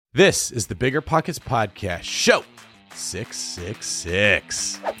This is the Bigger Pockets Podcast, show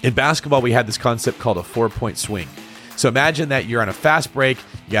 666. In basketball, we had this concept called a 4-point swing. So imagine that you're on a fast break,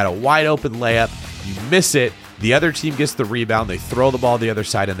 you got a wide open layup, you miss it, the other team gets the rebound, they throw the ball the other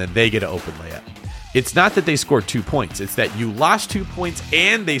side, and then they get an open layup. It's not that they scored 2 points, it's that you lost 2 points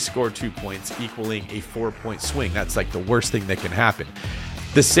and they scored 2 points, equaling a 4-point swing. That's like the worst thing that can happen.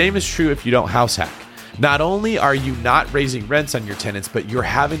 The same is true if you don't house hack. Not only are you not raising rents on your tenants, but you're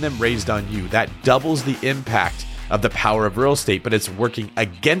having them raised on you. That doubles the impact of the power of real estate, but it's working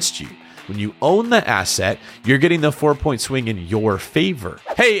against you. When you own the asset, you're getting the 4-point swing in your favor.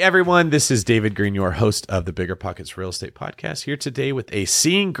 Hey everyone, this is David Green, your host of the Bigger Pockets Real Estate Podcast, here today with a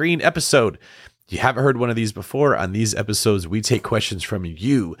Seeing Green episode. If you haven't heard one of these before, on these episodes, we take questions from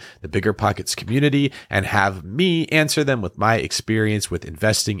you, the Bigger Pockets community, and have me answer them with my experience with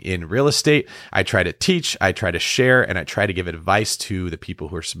investing in real estate. I try to teach, I try to share, and I try to give advice to the people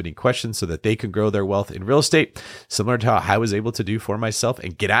who are submitting questions so that they can grow their wealth in real estate, similar to how I was able to do for myself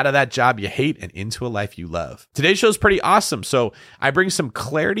and get out of that job you hate and into a life you love. Today's show is pretty awesome. So I bring some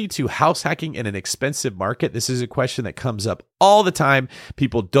clarity to house hacking in an expensive market. This is a question that comes up all the time.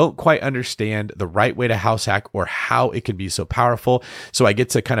 People don't quite understand the right way to house hack or how it can be so powerful. So I get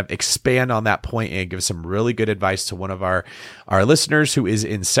to kind of expand on that point and give some really good advice to one of our listeners who is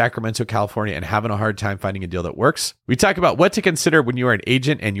in Sacramento, California, and having a hard time finding a deal that works. We talk about what to consider when you are an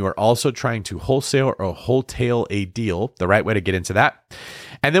agent and you are also trying to wholesale or wholetail a deal, the right way to get into that.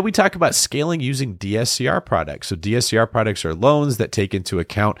 And then we talk about scaling using DSCR products. So DSCR products are loans that take into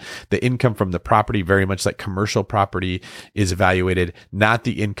account the income from the property, very much like commercial property is evaluated, not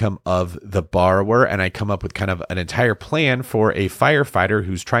the income of the borrower. And I come up with kind of an entire plan for a firefighter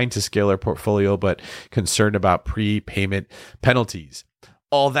who's trying to scale their portfolio, but concerned about prepayment penalties.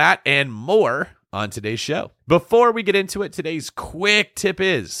 All that and more on today's show. Before we get into it, today's quick tip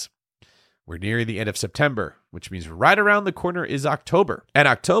is we're nearing the end of September, which means right around the corner is October. And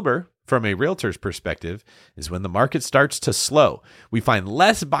October, from a realtor's perspective, is when the market starts to slow. We find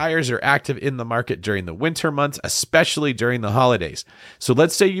less buyers are active in the market during the winter months, especially during the holidays. So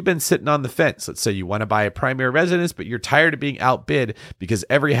let's say you've been sitting on the fence. Let's say you want to buy a primary residence, but you're tired of being outbid because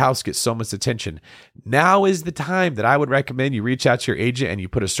every house gets so much attention. Now is the time that I would recommend you reach out to your agent and you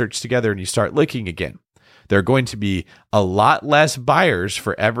put a search together and you start looking again. There are going to be a lot less buyers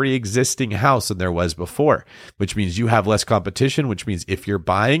for every existing house than there was before, which means you have less competition, which means if you're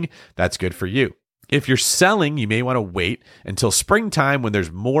buying, that's good for you. If you're selling, you may want to wait until springtime when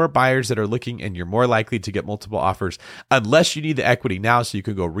there's more buyers that are looking and you're more likely to get multiple offers, unless you need the equity now so you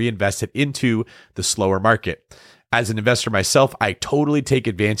can go reinvest it into the slower market. As an investor myself, I totally take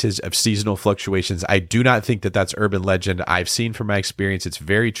advantage of seasonal fluctuations. I do not think that that's urban legend. I've seen from my experience, it's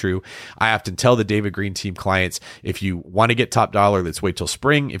very true. I often tell the David Green team clients, if you want to get top dollar, let's wait till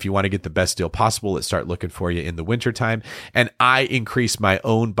spring. If you want to get the best deal possible, let's start looking for you in the wintertime. And I increase my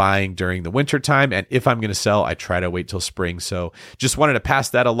own buying during the wintertime. And if I'm going to sell, I try to wait till spring. So just wanted to pass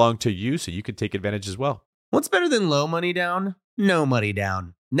that along to you so you can take advantage as well. What's better than low money down? No money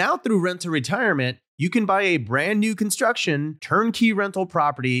down. Now through Rent to Retirement, you can buy a brand new construction turnkey rental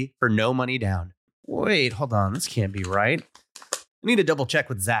property for no money down. Wait, hold on. This can't be right. I need to double check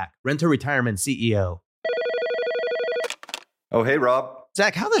with Zach, Rent to Retirement CEO. Oh, hey, Rob.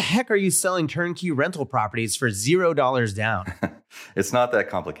 Zach, how the heck are you selling turnkey rental properties for $0 down? It's not that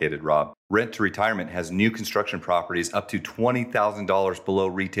complicated, Rob. Rent to Retirement has new construction properties up to $20,000 below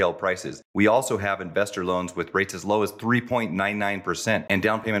retail prices. We also have investor loans with rates as low as 3.99% and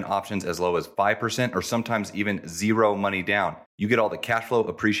down payment options as low as 5% or sometimes even zero money down. You get all the cash flow,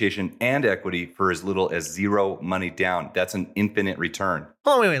 appreciation, and equity for as little as zero money down. That's an infinite return.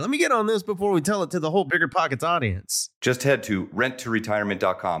 Oh, wait. Let me get on this before we tell it to the whole Bigger Pockets audience. Just head to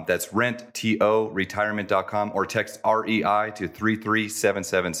renttoretirement.com. That's renttoretirement.com or text REI to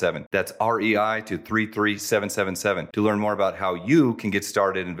 33777. That's REI to 33777 to learn more about how you can get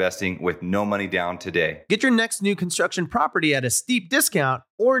started investing with no money down today. Get your next new construction property at a steep discount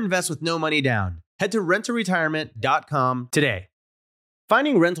or invest with no money down. Head to renttoretirement.com today.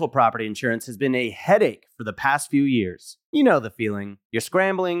 Finding rental property insurance has been a headache for the past few years. You know the feeling. You're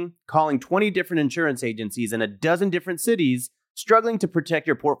scrambling, calling 20 different insurance agencies in a dozen different cities, struggling to protect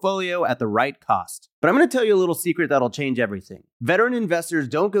your portfolio at the right cost. But I'm going to tell you a little secret that'll change everything. Veteran investors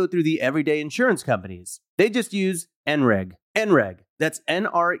don't go through the everyday insurance companies. They just use NREG. NREG, that's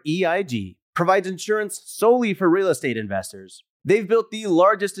NREIG, provides insurance solely for real estate investors. They've built the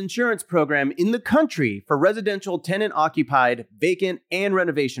largest insurance program in the country for residential tenant-occupied, vacant, and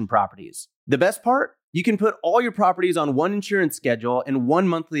renovation properties. The best part? You can put all your properties on one insurance schedule and one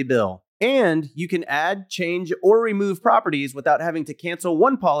monthly bill. And you can add, change, or remove properties without having to cancel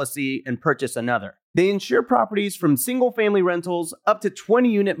one policy and purchase another. They insure properties from single-family rentals up to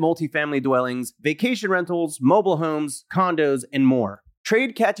 20-unit multifamily dwellings, vacation rentals, mobile homes, condos, and more.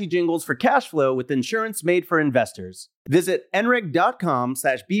 Trade catchy jingles for cash flow with insurance made for investors. Visit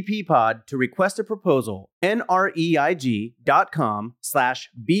nreg.com/bppod to request a proposal.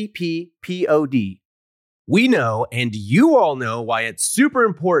 nreig.com/bppod. We know, and you all know, why it's super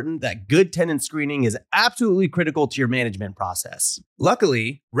important that good tenant screening is absolutely critical to your management process.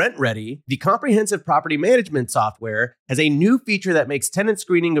 Luckily, RentRedi, the comprehensive property management software, has a new feature that makes tenant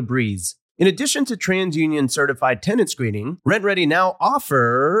screening a breeze. In addition to TransUnion certified tenant screening, RentRedi now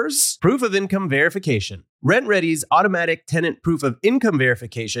offers proof of income verification. RentRedi's automatic tenant proof of income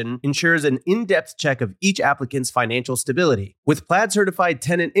verification ensures an in-depth check of each applicant's financial stability. With Plaid certified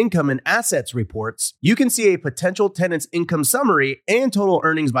tenant income and assets reports, you can see a potential tenant's income summary and total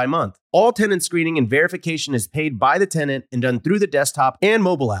earnings by month. All tenant screening and verification is paid by the tenant and done through the desktop and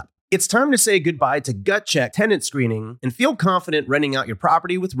mobile app. It's time to say goodbye to gut check tenant screening and feel confident renting out your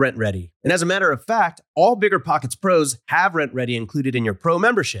property with RentRedi. And as a matter of fact, all BiggerPockets pros have RentRedi included in your pro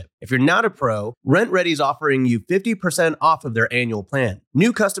membership. If you're not a pro, RentRedi is offering you 50% off of their annual plan.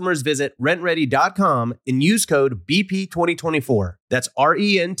 New customers visit rentredi.com and use code BP2024. That's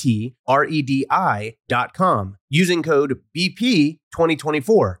RentRedi.com. Using code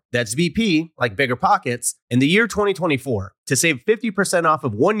BP2024. That's BP, like BiggerPockets, in the year 2024 to save 50% off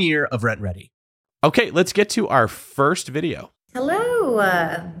of 1 year of RentRedi. Okay, let's get to our first video.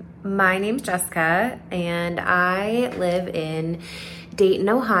 Hello, my name's Jessica, and I live in Dayton,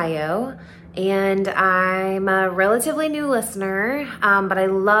 Ohio. And I'm a relatively new listener, but I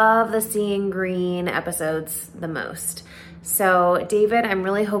love the Seeing Green episodes the most. So, David, I'm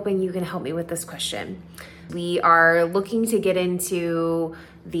really hoping you can help me with this question. We are looking to get into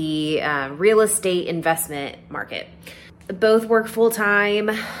the real estate investment market. Both work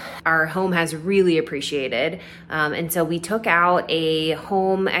full-time. Our home has really appreciated. And so we took out a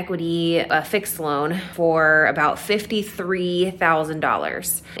home equity fixed loan for about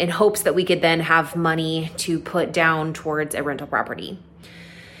 $53,000 in hopes that we could then have money to put down towards a rental property.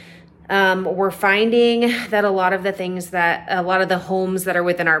 We're finding that a lot of the homes that are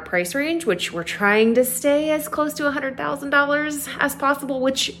within our price range, which we're trying to stay as close to $100,000 as possible,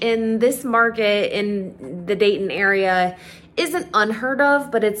 which in this market in the Dayton area isn't unheard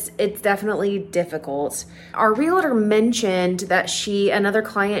of, but it's definitely difficult. Our realtor mentioned that another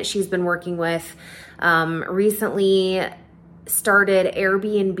client she's been working with, recently started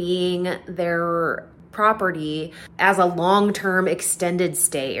Airbnb-ing their property as a long-term extended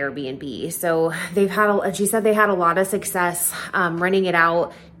stay Airbnb. So she said they had a lot of success renting it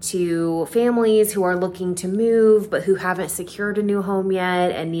out to families who are looking to move but who haven't secured a new home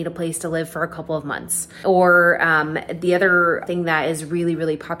yet and need a place to live for a couple of months. Or the other thing that is really,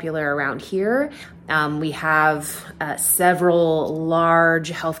 really popular around here, we have several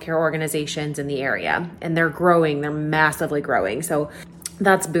large healthcare organizations in the area, and they're growing. They're massively growing. So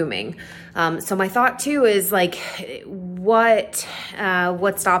that's booming. So my thought too is what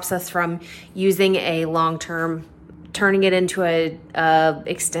stops us from using a long-term, turning it into a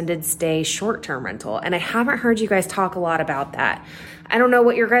extended stay short-term rental? And I haven't heard you guys talk a lot about that. I don't know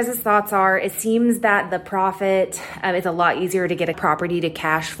what your guys' thoughts are. It seems that the profit, it's a lot easier to get a property to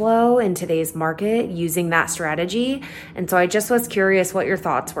cash flow in today's market using that strategy. And so I just was curious what your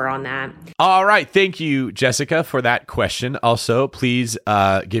thoughts were on that. All right. Thank you, Jessica, for that question. Also, please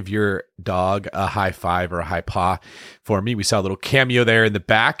give your dog a high five or a high paw for me. We saw a little cameo there in the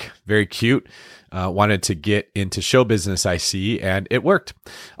back. Very cute. Wanted to get into show business, I see, and it worked.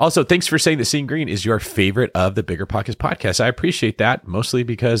 Also, thanks for saying that Seeing Green is your favorite of the BiggerPockets podcast. I appreciate that, mostly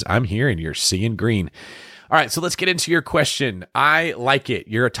because I'm here and you're seeing green. All right, so let's get into your question. I like it.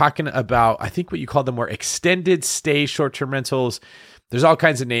 You're talking about, I think what you call them more extended stay short-term rentals. There's all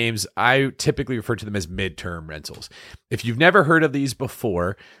kinds of names. I typically refer to them as midterm rentals. If you've never heard of these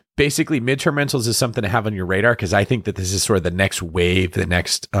before, basically midterm rentals is something to have on your radar because I think that this is sort of the next wave, the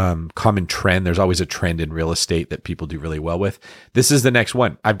next common trend. There's always a trend in real estate that people do really well with. This is the next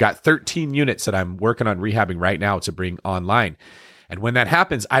one. I've got 13 units that I'm working on rehabbing right now to bring online. And when that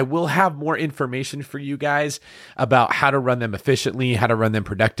happens, I will have more information for you guys about how to run them efficiently, how to run them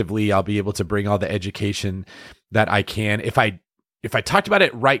productively. I'll be able to bring all the education that I can. If I talked about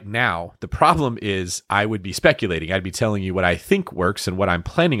it right now, the problem is I would be speculating. I'd be telling you what I think works and what I'm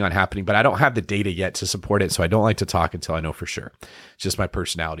planning on happening, but I don't have the data yet to support it. So I don't like to talk until I know for sure. It's just my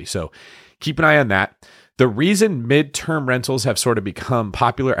personality. So keep an eye on that. The reason midterm rentals have sort of become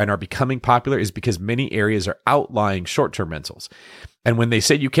popular and are becoming popular is because many areas are outlawing short-term rentals. And when they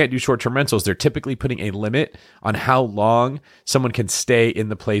say you can't do short-term rentals, they're typically putting a limit on how long someone can stay in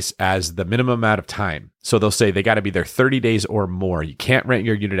the place as the minimum amount of time. So they'll say they got to be there 30 days or more. You can't rent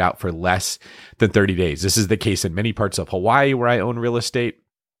your unit out for less than 30 days. This is the case in many parts of Hawaii where I own real estate,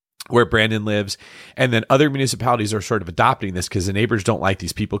 where Brandon lives. And then other municipalities are sort of adopting this because the neighbors don't like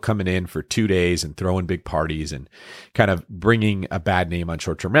these people coming in for 2 days and throwing big parties and kind of bringing a bad name on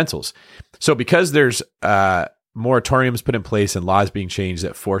short-term rentals. So because there's moratoriums put in place and laws being changed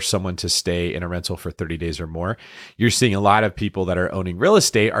that force someone to stay in a rental for 30 days or more, you're seeing a lot of people that are owning real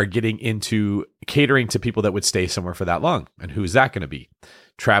estate are getting into catering to people that would stay somewhere for that long. And who's that going to be?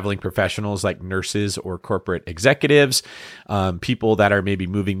 Traveling professionals like nurses or corporate executives, people that are maybe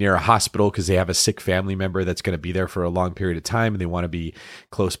moving near a hospital because they have a sick family member that's going to be there for a long period of time and they want to be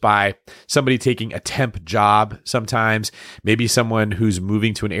close by. Somebody taking a temp job sometimes, maybe someone who's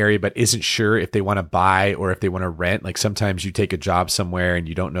moving to an area but isn't sure if they want to buy or if they want to rent. Like sometimes you take a job somewhere and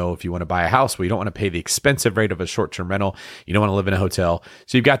you don't know if you want to buy a house. Well, you don't want to pay the expensive rate of a short-term rental. You don't want to live in a hotel.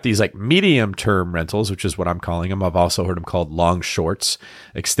 So you've got these like medium-term rentals, which is what I'm calling them. I've also heard them called long shorts.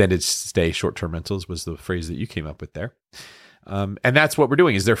 Extended stay short-term rentals was the phrase that you came up with there. And that's what we're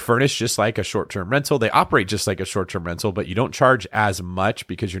doing is they're furnished just like a short-term rental. They operate just like a short-term rental, but you don't charge as much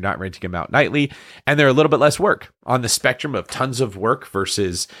because you're not renting them out nightly. And they're a little bit less work on the spectrum of tons of work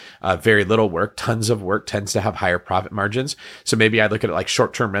versus very little work. Tons of work tends to have higher profit margins. So maybe I look at it like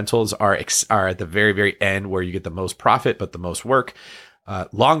short-term rentals are at the very, very end where you get the most profit, but the most work.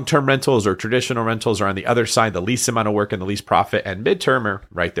 Long-term rentals or traditional rentals are on the other side, the least amount of work and the least profit, and midterm are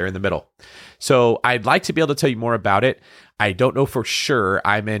right there in the middle. So I'd like to be able to tell you more about it. I don't know for sure.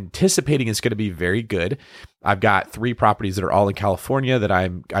 I'm anticipating it's going to be very good. I've got 3 properties that are all in California that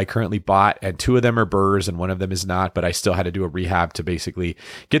I currently bought, and 2 of them are BRRRRs and one of them is not, but I still had to do a rehab to basically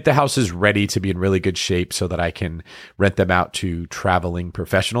get the houses ready to be in really good shape so that I can rent them out to traveling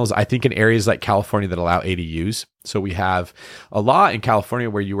professionals. I think in areas like California that allow ADUs. So we have a law in California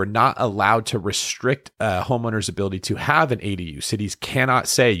where you are not allowed to restrict a homeowner's ability to have an ADU. Cities cannot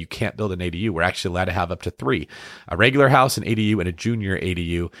say you can't build an ADU. We're actually allowed to have up to 3, a regular house, an ADU, and a junior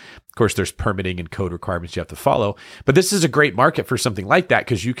ADU. Of course, there's permitting and code requirements you have to follow, but this is a great market for something like that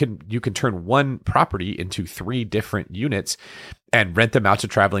because you can turn one property into 3 different units and rent them out to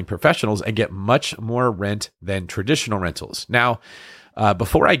traveling professionals and get much more rent than traditional rentals. Now,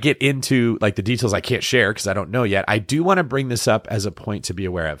 before I get into like the details I can't share because I don't know yet, I do want to bring this up as a point to be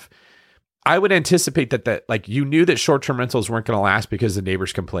aware of. I would anticipate that like you knew that short-term rentals weren't going to last because the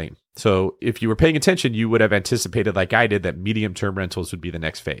neighbors complain. So if you were paying attention, you would have anticipated like I did that medium-term rentals would be the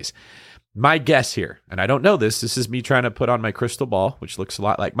next phase. My guess here, and I don't know this is me trying to put on my crystal ball, which looks a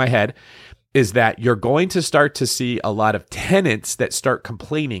lot like my head, is that you're going to start to see a lot of tenants that start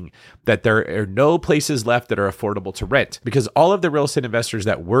complaining that there are no places left that are affordable to rent because all of the real estate investors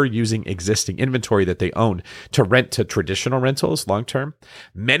that were using existing inventory that they owned to rent to traditional rentals long-term,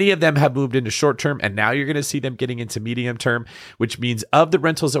 many of them have moved into short-term, and now you're going to see them getting into medium-term, which means of the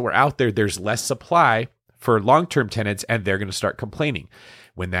rentals that were out there, there's less supply for long-term tenants, and they're going to start complaining.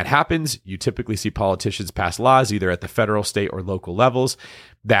 When that happens, you typically see politicians pass laws either at the federal, state, or local levels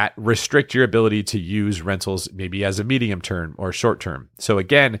that restrict your ability to use rentals maybe as a medium term or short term. So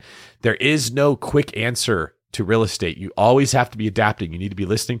again, there is no quick answer to real estate. You always have to be adapting. You need to be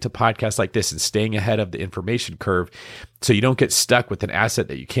listening to podcasts like this and staying ahead of the information curve so you don't get stuck with an asset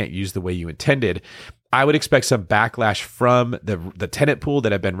that you can't use the way you intended. I would expect some backlash from the tenant pool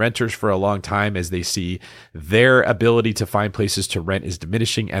that have been renters for a long time as they see their ability to find places to rent is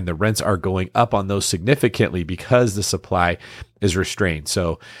diminishing and the rents are going up on those significantly because the supply is restrained.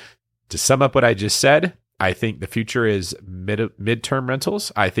 So to sum up what I just said, I think the future is midterm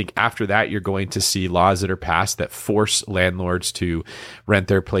rentals. I think after that, you're going to see laws that are passed that force landlords to rent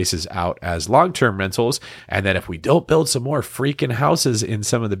their places out as long-term rentals. And that if we don't build some more freaking houses in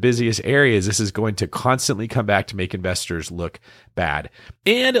some of the busiest areas, this is going to constantly come back to make investors look bad.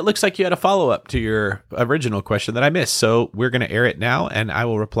 And it looks like you had a follow-up to your original question that I missed. So we're going to air it now and I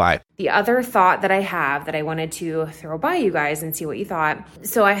will reply. The other thought that I have that I wanted to throw by you guys and see what you thought.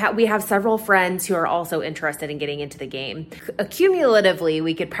 So we have several friends who are also interested in getting into the game. Accumulatively,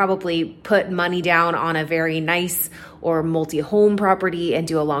 we could probably put money down on a very nice or multi-home property and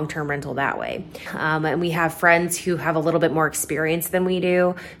do a long-term rental that way. And we have friends who have a little bit more experience than we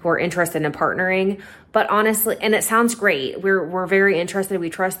do, who are interested in partnering. But honestly, and it sounds great. We're very interested. We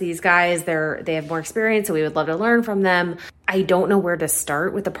trust these guys. They have more experience, so we would love to learn from them. I don't know where to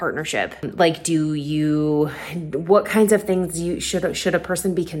start with a partnership. Like, what kinds of things should a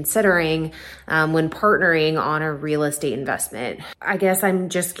person be considering when partnering on a real estate investment? I guess I'm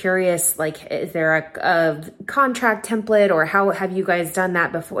just curious, like, is there a contract template, or how have you guys done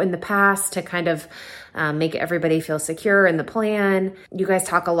that before in the past to kind of make everybody feel secure in the plan? You guys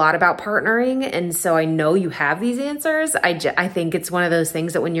talk a lot about partnering, and so I know you have these answers. I think it's one of those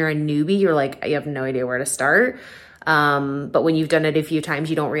things that when you're a newbie, you're like, you have no idea where to start. But when you've done it a few times,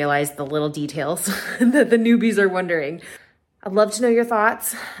 you don't realize the little details that the newbies are wondering. I'd love to know your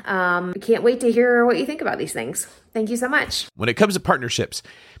thoughts. Can't wait to hear what you think about these things. Thank you so much. When it comes to partnerships,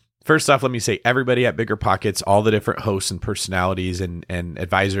 first off, let me say everybody at Bigger Pockets, all the different hosts and personalities and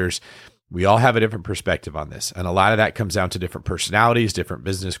advisors, we all have a different perspective on this. And a lot of that comes down to different personalities, different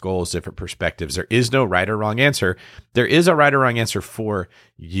business goals, different perspectives. There is no right or wrong answer. There is a right or wrong answer for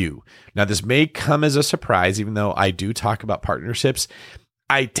you. Now, this may come as a surprise, even though I do talk about partnerships.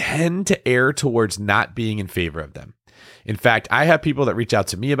 I tend to err towards not being in favor of them. In fact, I have people that reach out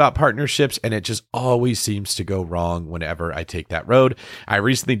to me about partnerships, and it just always seems to go wrong whenever I take that road. I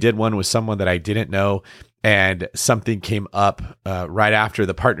recently did one with someone that I didn't know, and something came up right after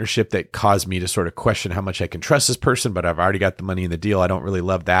the partnership that caused me to sort of question how much I can trust this person, but I've already got the money in the deal. I don't really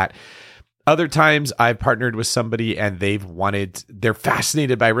love that. Other times I've partnered with somebody and they're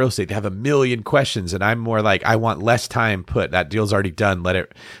fascinated by real estate. They have a million questions, and I'm more like, I want less time put. That deal's already done. Let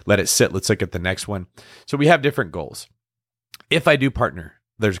it sit. Let's look at the next one. So we have different goals. If I do partner,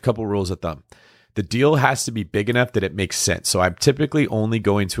 there's a couple rules of thumb. The deal has to be big enough that it makes sense. So I'm typically only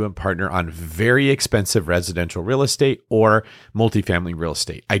going to partner on very expensive residential real estate or multifamily real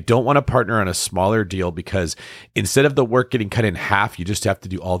estate. I don't want to partner on a smaller deal because instead of the work getting cut in half, you just have to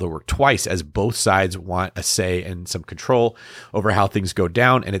do all the work twice, as both sides want a say and some control over how things go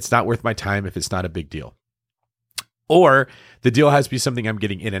down. And it's not worth my time if it's not a big deal. Or the deal has to be something I'm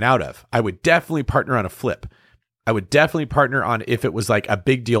getting in and out of. I would definitely partner on a flip. I would definitely partner on if it was like a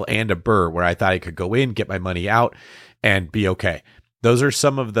big deal and a burr where I thought I could go in, get my money out, and be okay. Those are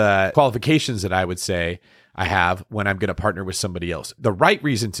some of the qualifications that I would say I have when I'm going to partner with somebody else. The right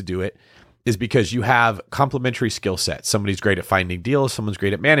reason to do it is because you have complementary skill sets. Somebody's great at finding deals. Someone's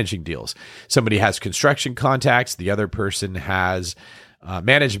great at managing deals. Somebody has construction contacts. The other person has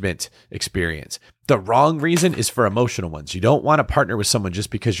management experience. The wrong reason is for emotional ones. You don't want to partner with someone just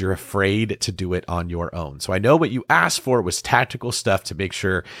because you're afraid to do it on your own. So I know what you asked for was tactical stuff to make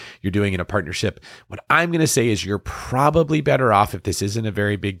sure you're doing in a partnership. What I'm going to say is you're probably better off, if this isn't a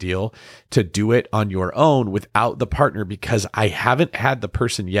very big deal, to do it on your own without the partner, because I haven't had the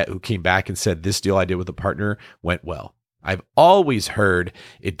person yet who came back and said, this deal I did with a partner went well. I've always heard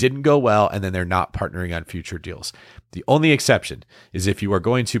it didn't go well, and then they're not partnering on future deals. The only exception is if you are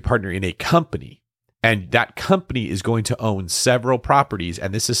going to partner in a company, and that company is going to own several properties,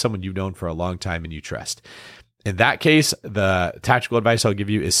 and this is someone you've known for a long time and you trust. In that case, the tactical advice I'll give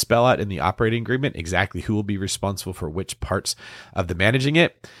you is spell out in the operating agreement exactly who will be responsible for which parts of the managing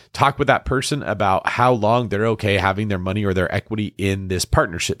it. Talk with that person about how long they're okay having their money or their equity in this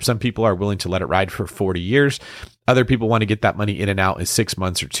partnership. Some people are willing to let it ride for 40 years. Other people want to get that money in and out in 6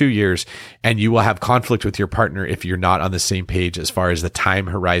 months or 2 years, and you will have conflict with your partner if you're not on the same page as far as the time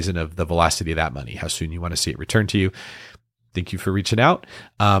horizon of the velocity of that money, how soon you want to see it returned to you. Thank you for reaching out.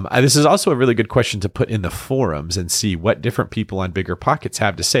 This is also a really good question to put in the forums and see what different people on Bigger Pockets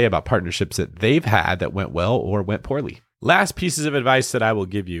have to say about partnerships that they've had that went well or went poorly. Last pieces of advice that I will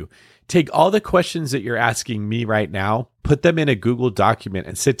give you. Take all the questions that you're asking me right now, put them in a Google document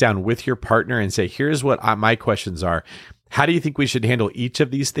and sit down with your partner and say, here's what my questions are. How do you think we should handle each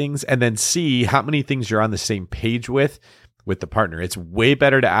of these things? And then see how many things you're on the same page with the partner. It's way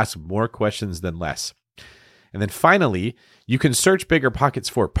better to ask more questions than less. And then finally, you can search Bigger Pockets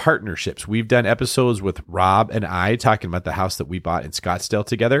for partnerships. We've done episodes with Rob and I talking about the house that we bought in Scottsdale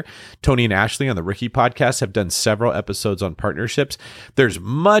together. Tony and Ashley on the Rookie Podcast have done several episodes on partnerships. There's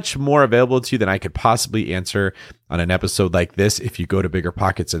much more available to you than I could possibly answer on an episode like this. If you go to Bigger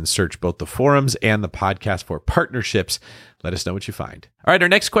Pockets and search both the forums and the podcast for partnerships, let us know what you find. All right, our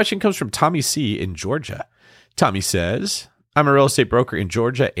next question comes from Tommy C. in Georgia. Tommy says, I'm a real estate broker in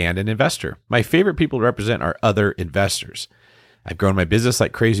Georgia and an investor. My favorite people to represent are other investors. I've grown my business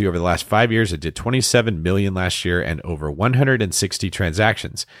like crazy over the last 5 years. I did 27 million last year and over 160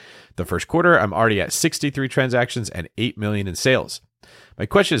 transactions. The first quarter, I'm already at 63 transactions and 8 million in sales. My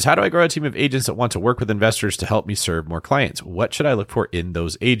question is, how do I grow a team of agents that want to work with investors to help me serve more clients? What should I look for in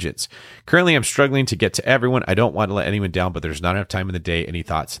those agents? Currently, I'm struggling to get to everyone. I don't want to let anyone down, but there's not enough time in the day. Any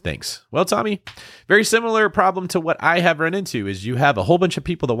thoughts? Thanks. Well, Tommy, very similar problem to what I have run into is you have a whole bunch of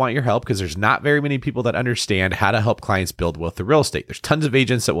people that want your help because there's not very many people that understand how to help clients build wealth through real estate. There's tons of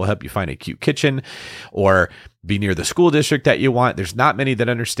agents that will help you find a cute kitchen or be near the school district that you want. There's not many that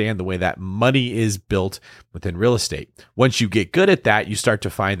understand the way that money is built within real estate. Once you get good at that, you start to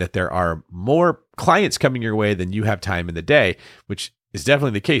find that there are more clients coming your way than you have time in the day, which is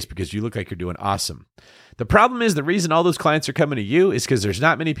definitely the case because you look like you're doing awesome. The problem is the reason all those clients are coming to you is because there's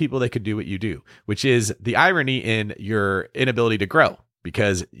not many people that could do what you do, which is the irony in your inability to grow.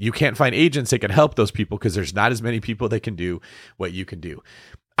 Because you can't find agents that can help those people because there's not as many people that can do what you can do.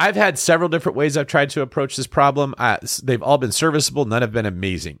 I've had several different ways I've tried to approach this problem. They've all been serviceable. None have been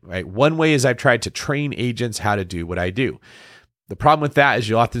amazing, right? One way is I've tried to train agents how to do what I do. The problem with that is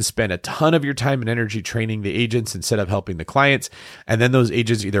you'll often spend a ton of your time and energy training the agents instead of helping the clients. And then those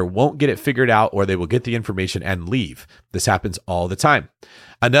agents either won't get it figured out or they will get the information and leave. This happens all the time.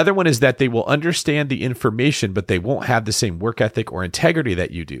 Another one is that they will understand the information, but they won't have the same work ethic or integrity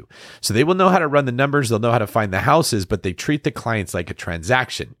that you do. So they will know how to run the numbers. They'll know how to find the houses, but they treat the clients like a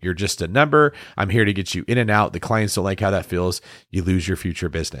transaction. You're just a number. I'm here to get you in and out. The clients don't like how that feels. You lose your future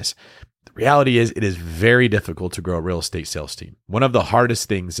business. The reality is it is very difficult to grow a real estate sales team. One of the hardest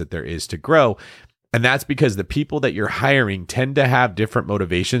things that there is to grow. And that's because the people that you're hiring tend to have different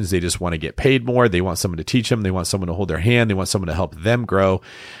motivations. They just want to get paid more. They want someone to teach them. They want someone to hold their hand. They want someone to help them grow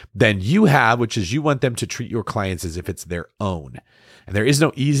than you have, which is you want them to treat your clients as if it's their own. And there is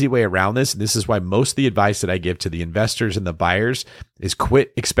no easy way around this. And this is why most of the advice that I give to the investors and the buyers is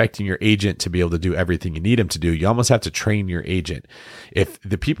quit expecting your agent to be able to do everything you need him to do. You almost have to train your agent. If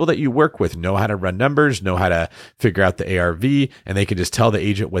the people that you work with know how to run numbers, know how to figure out the ARV, and they can just tell the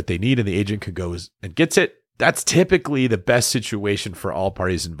agent what they need and the agent could go and gets it, that's typically the best situation for all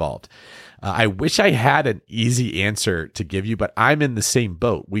parties involved. I wish I had an easy answer to give you, but I'm in the same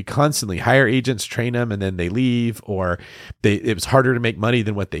boat. We constantly hire agents, train them, and then they leave, or it was harder to make money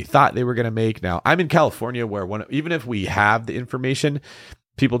than what they thought they were going to make. Now, I'm in California where even if we have the information,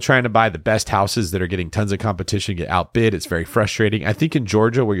 people trying to buy the best houses that are getting tons of competition get outbid. It's very frustrating. I think in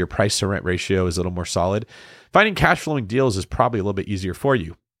Georgia, where your price to rent ratio is a little more solid, finding cash flowing deals is probably a little bit easier for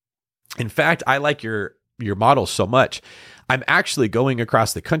you. In fact, I like your model so much. I'm actually going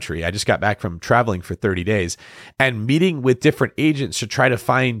across the country. I just got back from traveling for 30 days and meeting with different agents to try to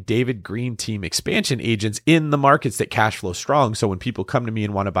find David Green team expansion agents in the markets that cash flow strong. So when people come to me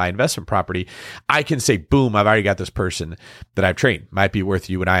and want to buy investment property, I can say, boom, I've already got this person that I've trained. Might be worth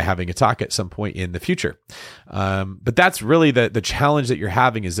you and I having a talk at some point in the future. But that's really the challenge that you're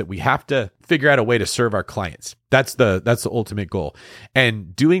having, is that we have to figure out a way to serve our clients. That's the ultimate goal.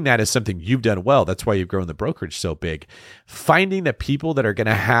 And doing that is something you've done well. That's why you've grown the brokerage so big. Finding the people that are going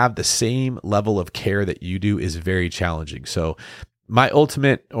to have the same level of care that you do is very challenging. So my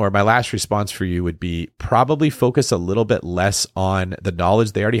last response for you would be probably focus a little bit less on the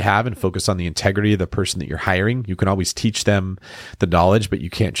knowledge they already have and focus on the integrity of the person that you're hiring. You can always teach them the knowledge, but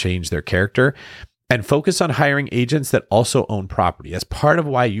you can't change their character. And focus on hiring agents that also own property. That's part of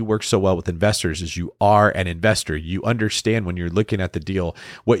why you work so well with investors, is you are an investor. You understand when you're looking at the deal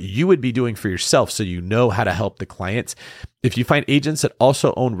what you would be doing for yourself, so you know how to help the clients. If you find agents that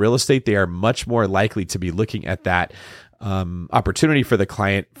also own real estate, they are much more likely to be looking at that opportunity for the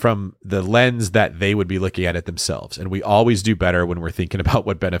client from the lens that they would be looking at it themselves. And we always do better when we're thinking about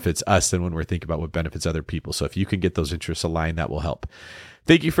what benefits us than when we're thinking about what benefits other people. So if you can get those interests aligned, that will help.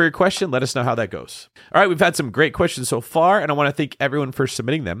 Thank you for your question. Let us know how that goes. All right, we've had some great questions so far, and I want to thank everyone for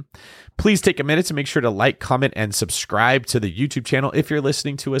submitting them. Please take a minute to make sure to like, comment, and subscribe to the YouTube channel if you're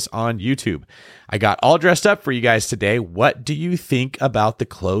listening to us on YouTube. I got all dressed up for you guys today. What do you think about the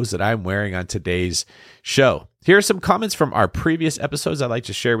clothes that I'm wearing on today's show? Here are some comments from our previous episodes I'd like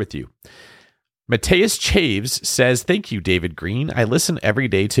to share with you. Mateus Chaves says, "Thank you, David Green. I listen every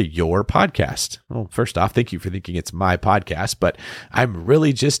day to your podcast." Well, first off, thank you for thinking it's my podcast, but I'm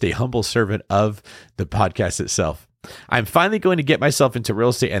really just a humble servant of the podcast itself. I'm finally going to get myself into real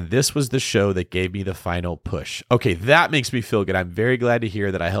estate, and this was the show that gave me the final push. Okay, that makes me feel good. I'm very glad to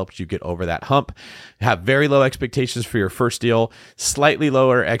hear that I helped you get over that hump. Have very low expectations for your first deal, slightly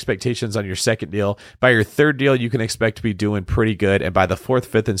lower expectations on your second deal. By your third deal, you can expect to be doing pretty good, and by the fourth,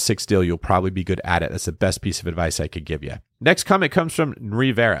 fifth, and sixth deal, you'll probably be good at it. That's the best piece of advice I could give you. Next comment comes from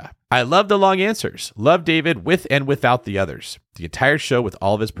Rivera. I love the long answers. Love David with and without the others. The entire show with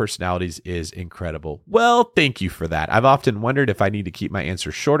all of his personalities is incredible. Well, thank you for that. I've often wondered if I need to keep my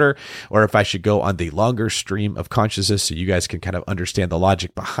answers shorter or if I should go on the longer stream of consciousness so you guys can kind of understand the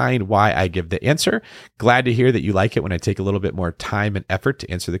logic behind why I give the answer. Glad to hear that you like it when I take a little bit more time and effort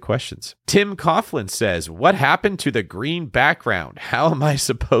to answer the questions. Tim Coughlin says, what happened to the green background? How am I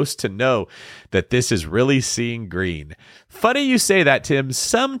supposed to know that this is really seeing green? Funny you say that, Tim.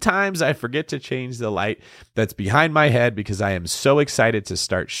 Sometimes I forget to change the light that's behind my head because I am so excited to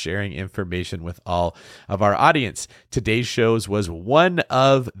start sharing information with all of our audience. Today's shows was one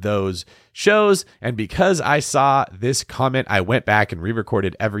of those shows, and because I saw this comment, I went back and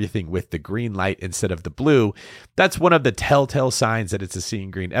re-recorded everything with the green light instead of the blue. That's one of the telltale signs that it's a Seeing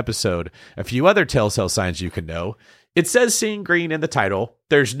Green episode. A few other telltale signs you can know. It says Seeing Green in the title.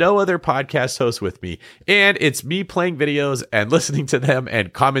 There's no other podcast host with me, and it's me playing videos and listening to them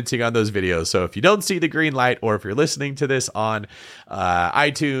and commenting on those videos. So if you don't see the green light, or if you're listening to this on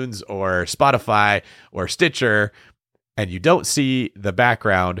iTunes or Spotify or Stitcher, and you don't see the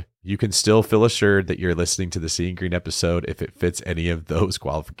background, you can still feel assured that you're listening to the Seeing Green episode if it fits any of those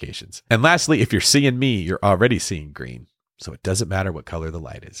qualifications. And lastly, if you're seeing me, you're already seeing green. So it doesn't matter what color the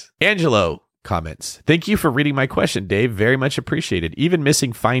light is. Angelo comments, thank you for reading my question, Dave. Very much appreciated. Even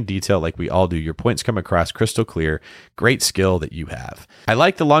missing fine detail like we all do, your points come across crystal clear. Great skill that you have. I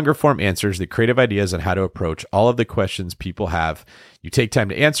like the longer form answers, the creative ideas on how to approach all of the questions people have. You take time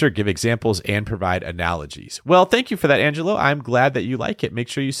to answer, give examples, and provide analogies. Well, thank you for that, Angelo. I'm glad that you like it. Make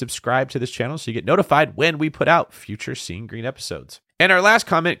sure you subscribe to this channel so you get notified when we put out future Seeing Green episodes. And our last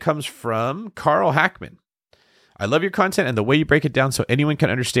comment comes from Carl Hackman. I love your content and the way you break it down so anyone can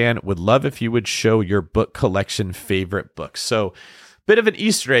understand. Would love if you would show your book collection favorite books. So, bit of an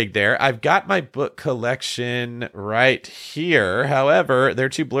Easter egg there. I've got my book collection right here. However, they're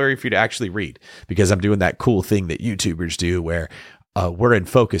too blurry for you to actually read because I'm doing that cool thing that YouTubers do where we're in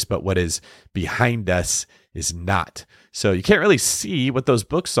focus, but what is behind us is not. So you can't really see what those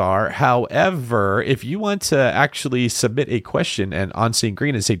books are. However, if you want to actually submit a question and on Seeing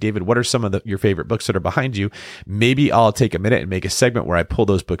Green and say, David, what are some of your favorite books that are behind you? Maybe I'll take a minute and make a segment where I pull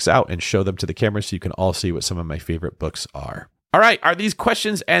those books out and show them to the camera so you can all see what some of my favorite books are. All right. Are these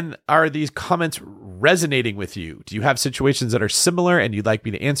questions and are these comments resonating with you? Do you have situations that are similar and you'd like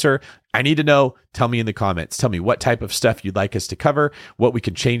me to answer? I need to know. Tell me in the comments. Tell me what type of stuff you'd like us to cover, what we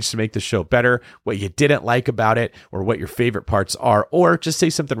can change to make the show better, what you didn't like about it, or what your favorite parts are, or just say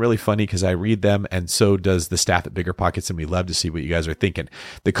something really funny because I read them and so does the staff at Bigger Pockets, and we love to see what you guys are thinking.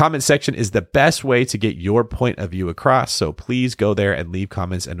 The comment section is the best way to get your point of view across, so please go there and leave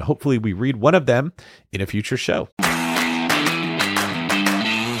comments, and hopefully we read one of them in a future show.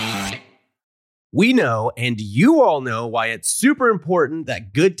 We know, and you all know, why it's super important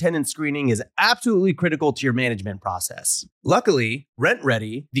that good tenant screening is absolutely critical to your management process. Luckily,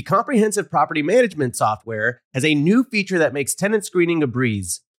 RentRedi, the comprehensive property management software, has a new feature that makes tenant screening a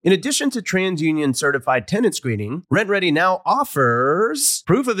breeze. In addition to TransUnion certified tenant screening, RentRedi now offers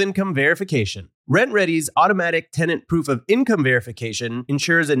proof of income verification. RentRedi's automatic tenant proof of income verification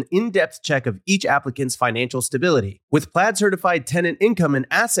ensures an in-depth check of each applicant's financial stability. With Plaid certified tenant income and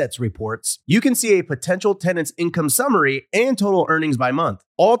assets reports, you can see a potential tenant's income summary and total earnings by month.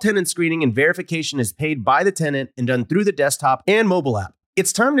 All tenant screening and verification is paid by the tenant and done through the desktop and mobile app.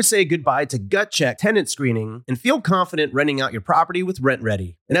 It's time to say goodbye to gut check tenant screening and feel confident renting out your property with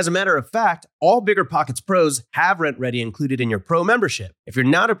RentRedi. And as a matter of fact, all Bigger Pockets pros have RentRedi included in your pro membership. If you're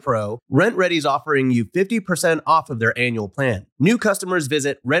not a pro, RentRedi is offering you 50% off of their annual plan. New customers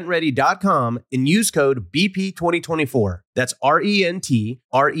visit rentredi.com and use code BP2024. That's RentRedi.com.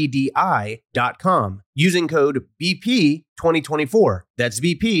 Using code BP2024. That's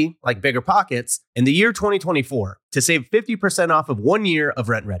BP, like Bigger Pockets, in the year 2024 to save 50% off of 1 year of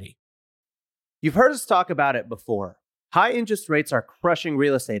RentRedi. You've heard us talk about it before. High interest rates are crushing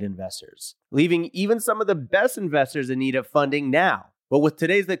real estate investors, leaving even some of the best investors in need of funding now. But with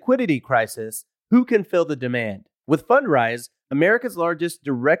today's liquidity crisis, who can fill the demand? With Fundrise, America's largest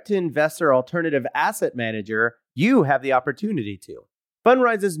direct-to-investor alternative asset manager, you have the opportunity to.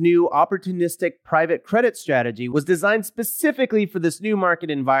 Fundrise's new opportunistic private credit strategy was designed specifically for this new market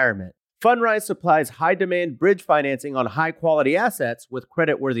environment. Fundrise supplies high-demand bridge financing on high-quality assets with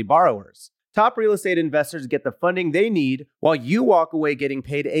credit-worthy borrowers. Top real estate investors get the funding they need while you walk away getting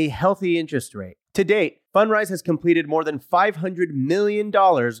paid a healthy interest rate. To date, Fundrise has completed more than $500 million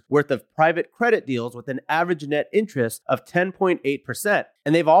worth of private credit deals with an average net interest of 10.8%,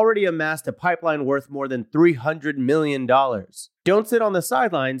 and they've already amassed a pipeline worth more than $300 million. Don't sit on the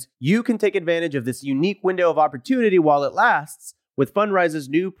sidelines. You can take advantage of this unique window of opportunity while it lasts with Fundrise's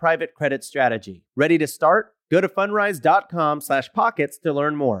new private credit strategy. Ready to start? Go to fundrise.com/pockets to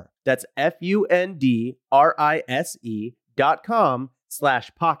learn more. That's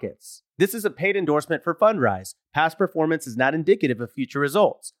fundrise.com/pockets. This is a paid endorsement for Fundrise. Past performance is not indicative of future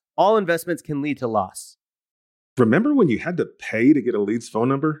results. All investments can lead to loss. Remember when you had to pay to get a lead's phone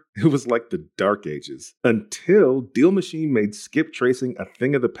number? It was like the dark ages, until Deal Machine made skip tracing a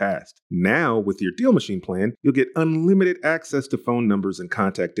thing of the past. Now, with your Deal Machine plan, you'll get unlimited access to phone numbers and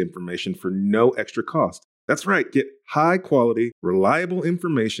contact information for no extra cost. That's right, get high-quality, reliable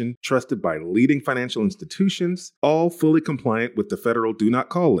information trusted by leading financial institutions, all fully compliant with the federal Do Not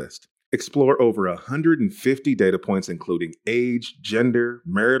Call list. Explore over 150 data points, including age, gender,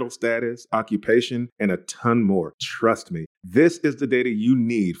 marital status, occupation, and a ton more. Trust me, this is the data you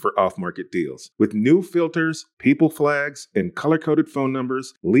need for off-market deals. With new filters, people flags, and color-coded phone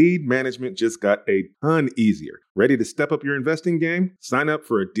numbers, lead management just got a ton easier. Ready to step up your investing game? Sign up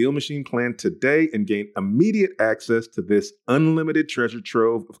for a Deal Machine plan today and gain immediate access to this unlimited treasure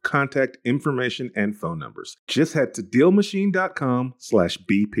trove of contact information and phone numbers. Just head to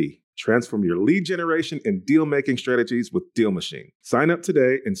DealMachine.com/BP. Transform your lead generation and deal-making strategies with Deal Machine. Sign up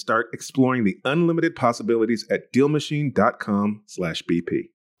today and start exploring the unlimited possibilities at DealMachine.com/BP.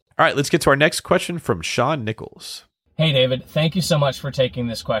 All right, let's get to our next question from Sean Nichols. Hey, David. Thank you so much for taking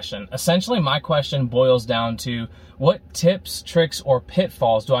this question. Essentially, my question boils down to what tips, tricks, or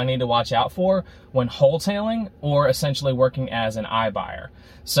pitfalls do I need to watch out for when wholesaling or essentially working as an iBuyer?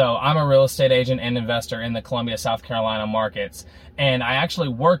 So I'm a real estate agent and investor in the Columbia, South Carolina markets, and I actually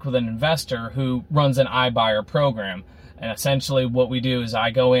work with an investor who runs an iBuyer program. And essentially what we do is I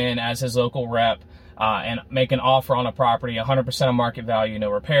go in as his local rep and make an offer on a property, 100% of market value,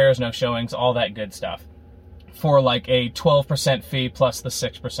 no repairs, no showings, all that good stuff, for like a 12% fee plus the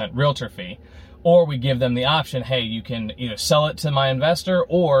 6% realtor fee. Or we give them the option, hey, you can either sell it to my investor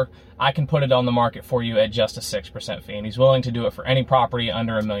or I can put it on the market for you at just a 6% fee. And he's willing to do it for any property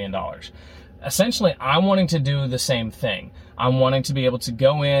under $1 million. Essentially, I'm wanting to do the same thing. I'm wanting to be able to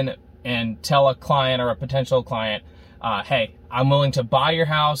go in and tell a client or a potential client, hey, I'm willing to buy your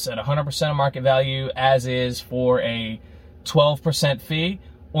house at 100% of market value as is for a 12% fee,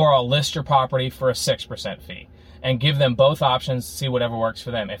 or I'll list your property for a 6% fee, and give them both options, see whatever works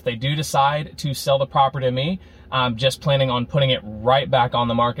for them. If they do decide to sell the property to me, I'm just planning on putting it right back on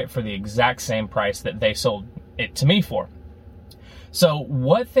the market for the exact same price that they sold it to me for. So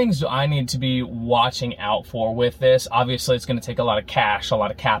what things do I need to be watching out for with this? Obviously, it's going to take a lot of cash, a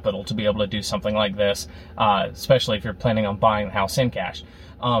lot of capital to be able to do something like this, especially if you're planning on buying the house in cash.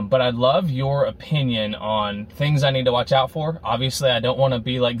 But I'd love your opinion on things I need to watch out for. Obviously, I don't want to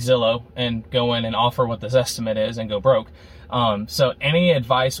be like Zillow and go in and offer what this estimate is and go broke. So any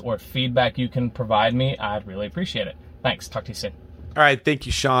advice or feedback you can provide me, I'd really appreciate it. Thanks. Talk to you soon. All right. Thank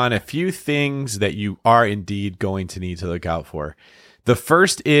you, Sean. A few things that you are indeed going to need to look out for. The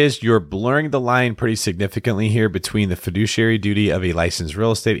first is you're blurring the line pretty significantly here between the fiduciary duty of a licensed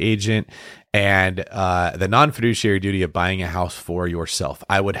real estate agent and the non-fiduciary duty of buying a house for yourself.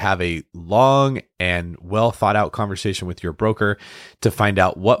 I would have a long and well thought out conversation with your broker to find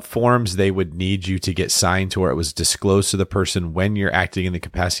out what forms they would need you to get signed to where it was disclosed to the person when you're acting in the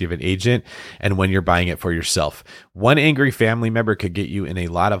capacity of an agent and when you're buying it for yourself. One angry family member could get you in a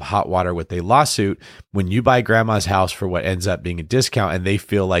lot of hot water with a lawsuit when you buy grandma's house for what ends up being a discount and they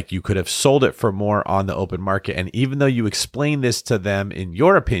feel like you could have sold it for more on the open market. And even though you explain this to them in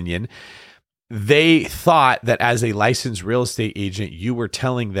your opinion, they thought that as a licensed real estate agent, you were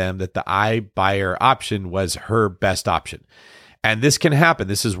telling them that the iBuyer option was her best option. And this can happen.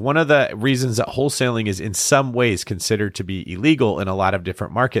 This is one of the reasons that wholesaling is in some ways considered to be illegal in a lot of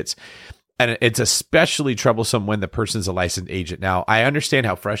different markets. And it's especially troublesome when the person's a licensed agent. Now, I understand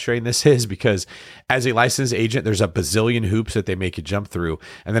how frustrating this is because as a licensed agent, there's a bazillion hoops that they make you jump through.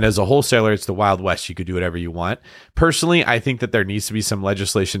 And then as a wholesaler, it's the Wild West. You could do whatever you want. Personally, I think that there needs to be some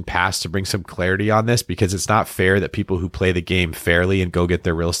legislation passed to bring some clarity on this because it's not fair that people who play the game fairly and go get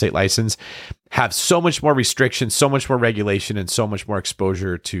their real estate license have so much more restrictions, so much more regulation, and so much more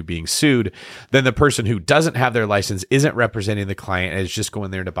exposure to being sued than the person who doesn't have their license, isn't representing the client, and is just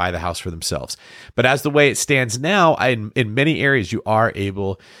going there to buy the house for themselves. But as the way it stands now, in many areas, you are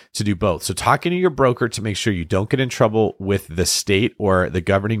able to do both. So talking to your broker to make sure you don't get in trouble with the state or the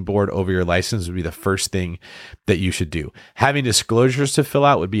governing board over your license would be the first thing that you should do. Having disclosures to fill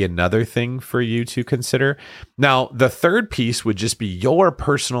out would be another thing for you to consider. Now, the third piece would just be your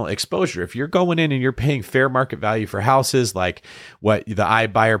personal exposure. If you're going in and you're paying fair market value for houses like what the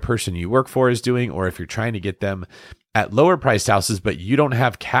iBuyer person you work for is doing, or if you're trying to get them at lower priced houses, but you don't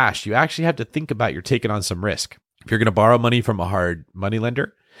have cash, you actually have to think about you're taking on some risk. If you're going to borrow money from a hard money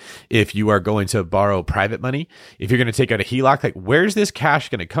lender, if you are going to borrow private money, if you're going to take out a HELOC, like where's this cash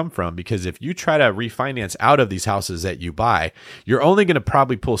going to come from? Because if you try to refinance out of these houses that you buy, you're only going to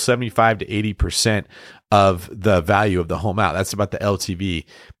probably pull 75 to 80% of the value of the home out. That's about the LTV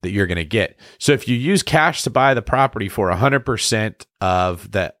that you're going to get. So if you use cash to buy the property for 100%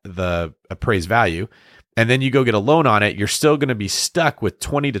 of the appraised value, and then you go get a loan on it, you're still going to be stuck with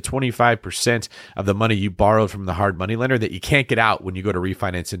 20 to 25% of the money you borrowed from the hard money lender that you can't get out when you go to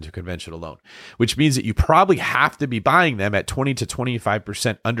refinance into a conventional loan, which means that you probably have to be buying them at 20 to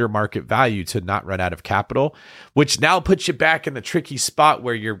 25% under market value to not run out of capital, which now puts you back in the tricky spot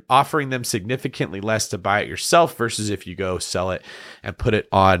where you're offering them significantly less to buy it yourself versus if you go sell it and put it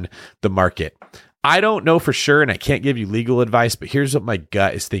on the market. I don't know for sure, and I can't give you legal advice, but here's what my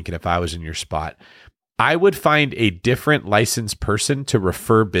gut is thinking if I was in your spot. I would find a different licensed person to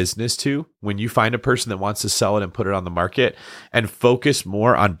refer business to when you find a person that wants to sell it and put it on the market, and focus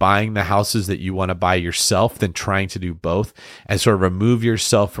more on buying the houses that you want to buy yourself than trying to do both, and sort of remove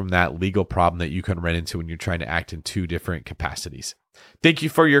yourself from that legal problem that you can run into when you're trying to act in two different capacities. Thank you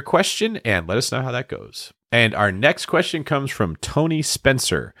for your question, and let us know how that goes. And our next question comes from Tony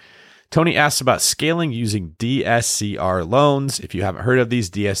Spencer. Tony asks about scaling using DSCR loans. If you haven't heard of these,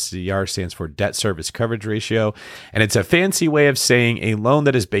 DSCR stands for debt service coverage ratio, and it's a fancy way of saying a loan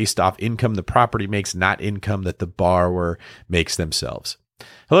that is based off income the property makes, not income that the borrower makes themselves.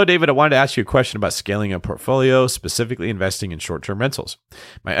 Hello, David. I wanted to ask you a question about scaling a portfolio, specifically investing in short-term rentals.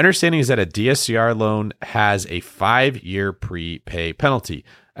 My understanding is that a DSCR loan has a 5-year prepay penalty.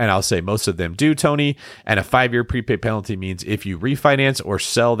 And I'll say most of them do, Tony. And a 5-year prepay penalty means if you refinance or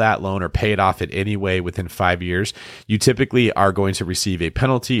sell that loan or pay it off in any way within 5 years, you typically are going to receive a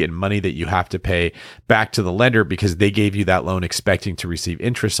penalty and money that you have to pay back to the lender because they gave you that loan expecting to receive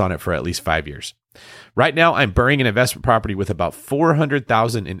interest on it for at least 5 years. Right now, I'm buying an investment property with about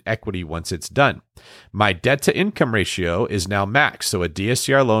 $400,000 in equity once it's done. My debt to income ratio is now max, so a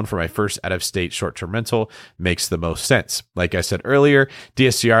DSCR loan for my first out-of-state short-term rental makes the most sense. Like I said earlier,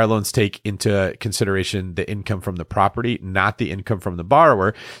 DSCR loans take into consideration the income from the property, not the income from the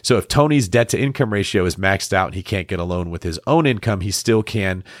borrower. So if Tony's debt to income ratio is maxed out and he can't get a loan with his own income, he still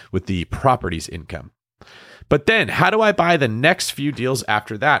can with the property's income. But then how do I buy the next few deals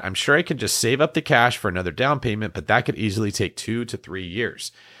after that? I'm sure I can just save up the cash for another down payment, but that could easily take 2 to 3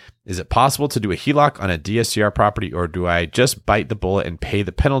 years. Is it possible to do a HELOC on a DSCR property, or do I just bite the bullet and pay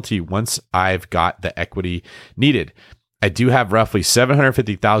the penalty once I've got the equity needed? I do have roughly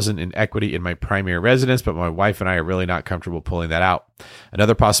 $750,000 in equity in my primary residence, but my wife and I are really not comfortable pulling that out.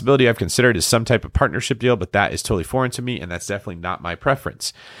 Another possibility I've considered is some type of partnership deal, but that is totally foreign to me, and that's definitely not my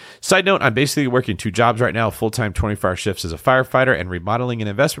preference. Side note, I'm basically working 2 jobs right now, full-time 24-hour shifts as a firefighter and remodeling an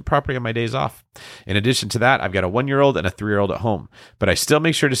investment property on my days off. In addition to that, I've got a 1-year-old and a 3-year-old at home, but I still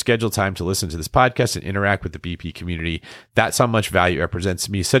make sure to schedule time to listen to this podcast and interact with the BP community. That's how much value it represents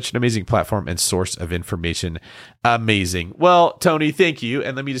to me. Such an amazing platform and source of information. Amazing. Well, Tony, thank you.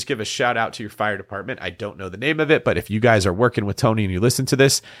 And let me just give a shout out to your fire department. I don't know the name of it, but if you guys are working with Tony and you listen to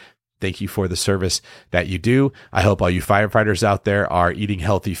this, thank you for the service that you do. I hope all you firefighters out there are eating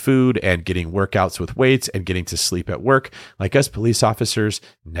healthy food and getting workouts with weights and getting to sleep at work like us police officers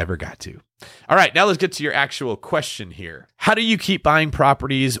never got to. All right, now let's get to your actual question here. How do you keep buying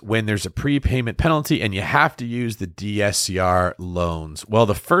properties when there's a prepayment penalty and you have to use the DSCR loans? Well,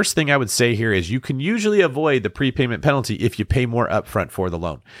 the first thing I would say here is you can usually avoid the prepayment penalty if you pay more upfront for the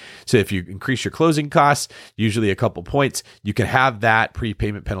loan. So if you increase your closing costs, usually a couple points, you can have that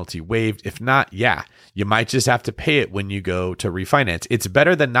prepayment penalty waived. If not, you might just have to pay it when you go to refinance. It's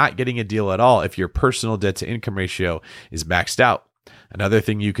better than not getting a deal at all if your personal debt to income ratio is maxed out. Another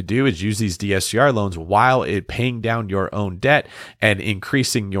thing you could do is use these DSCR loans while paying down your own debt and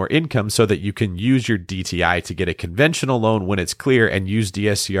increasing your income so that you can use your DTI to get a conventional loan when it's clear and use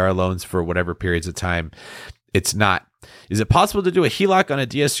DSCR loans for whatever periods of time it's not. Is it possible to do a HELOC on a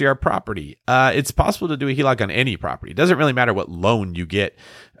DSCR property? It's possible to do a HELOC on any property. It doesn't really matter what loan you get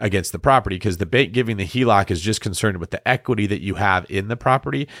against the property because the bank giving the HELOC is just concerned with the equity that you have in the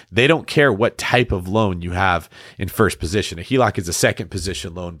property. They don't care what type of loan you have in first position. A HELOC is a second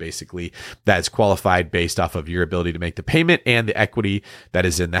position loan, basically, that's qualified based off of your ability to make the payment and the equity that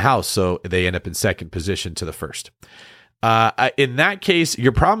is in the house. So they end up in second position to the first. In that case,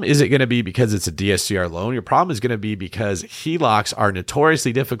 your problem isn't going to be because it's a DSCR loan. Your problem is going to be because HELOCs are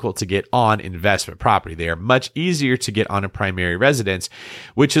notoriously difficult to get on investment property. They are much easier to get on a primary residence,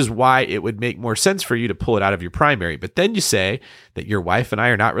 which is why it would make more sense for you to pull it out of your primary. But then you say that your wife and I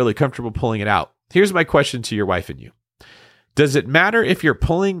are not really comfortable pulling it out. Here's my question to your wife and you. Does it matter if you're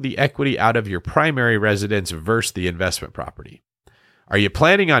pulling the equity out of your primary residence versus the investment property? Are you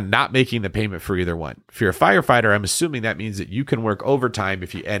planning on not making the payment for either one? If you're a firefighter, I'm assuming that means that you can work overtime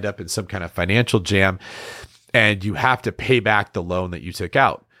if you end up in some kind of financial jam and you have to pay back the loan that you took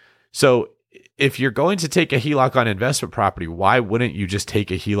out. So if you're going to take a HELOC on investment property, why wouldn't you just take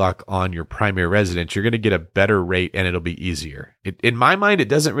a HELOC on your primary residence? You're going to get a better rate and it'll be easier. In my mind, it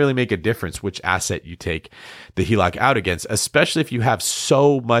doesn't really make a difference which asset you take the HELOC out against, especially if you have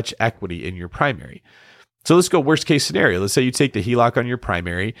so much equity in your primary. So let's go worst case scenario. Let's say you take the HELOC on your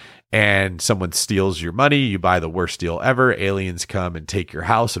primary and someone steals your money. You buy the worst deal ever. Aliens come and take your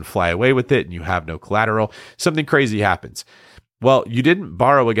house and fly away with it and you have no collateral. Something crazy happens. Well, you didn't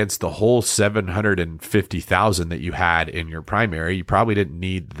borrow against the whole $750,000 that you had in your primary. You probably didn't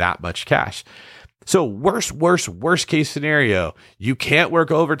need that much cash. So worst case scenario, you can't work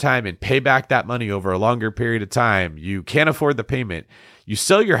overtime and pay back that money over a longer period of time. You can't afford the payment. You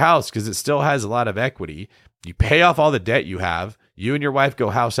sell your house because it still has a lot of equity. You pay off all the debt you have. You and your wife go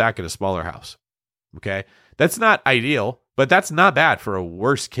house hack at a smaller house. Okay. That's not ideal, but that's not bad for a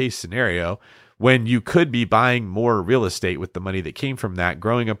worst case scenario when you could be buying more real estate with the money that came from that,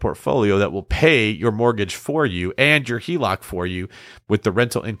 growing a portfolio that will pay your mortgage for you and your HELOC for you with the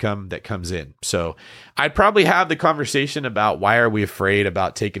rental income that comes in. So I'd probably have the conversation about why are we afraid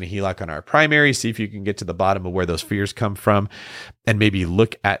about taking a HELOC on our primary, see if you can get to the bottom of where those fears come from and maybe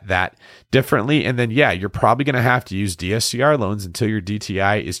look at that differently. And then, yeah, you're probably going to have to use DSCR loans until your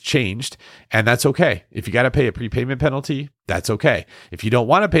DTI is changed. And that's okay. If you got to pay a prepayment penalty, that's okay. If you don't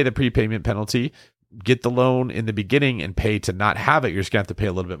want to pay the prepayment penalty, get the loan in the beginning and pay to not have it. You're just going to have to pay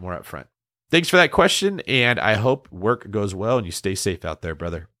a little bit more upfront. Thanks for that question. And I hope work goes well and you stay safe out there,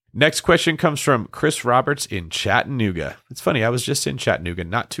 brother. Next question comes from Chris Roberts in Chattanooga. It's funny. I was just in Chattanooga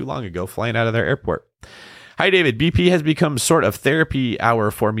not too long ago, flying out of their airport. Hi, David. BP has become sort of therapy hour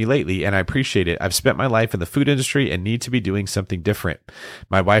for me lately, and I appreciate it. I've spent my life in the food industry and need to be doing something different.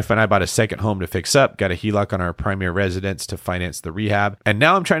 My wife and I bought a second home to fix up, got a HELOC on our primary residence to finance the rehab, and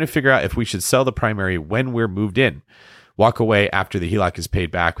now I'm trying to figure out if we should sell the primary when we're moved in, walk away after the HELOC is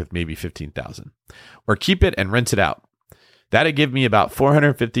paid back with maybe $15,000, or keep it and rent it out. That'd give me about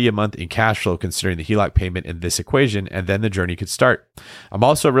 $450 a month in cash flow considering the HELOC payment in this equation, and then the journey could start. I'm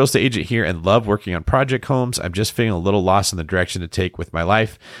also a real estate agent here and love working on project homes. I'm just feeling a little lost in the direction to take with my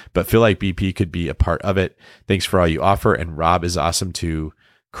life, but feel like BP could be a part of it. Thanks for all you offer, and Rob is awesome too,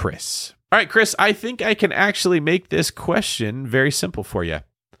 Chris. All right, Chris, I think I can actually make this question very simple for you.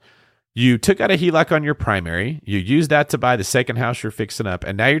 You took out a HELOC on your primary, you used that to buy the second house you're fixing up,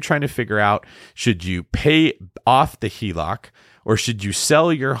 and now you're trying to figure out, should you pay off the HELOC or should you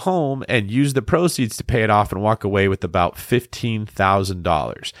sell your home and use the proceeds to pay it off and walk away with about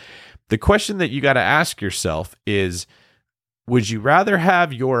 $15,000? The question that you got to ask yourself is, would you rather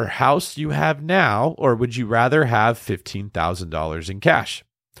have your house you have now or would you rather have $15,000 in cash?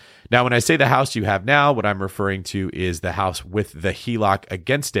 Now, when I say the house you have now, what I'm referring to is the house with the HELOC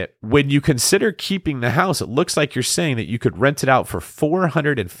against it. When you consider keeping the house, it looks like you're saying that you could rent it out for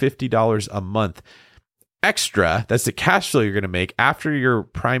 $450 a month extra. That's the cash flow you're going to make after your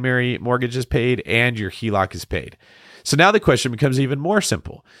primary mortgage is paid and your HELOC is paid. So now the question becomes even more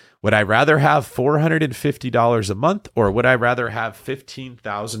simple. Would I rather have $450 a month or would I rather have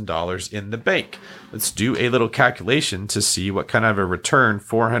 $15,000 in the bank? Let's do a little calculation to see what kind of a return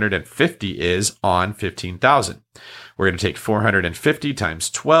 $450 is on $15,000. We're going to take $450 times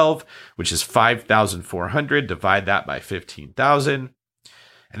 12, which is $5,400. Divide that by $15,000.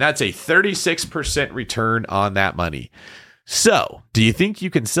 And that's a 36% return on that money. So do you think you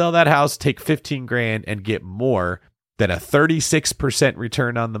can sell that house, take $15,000 and get more than a 36%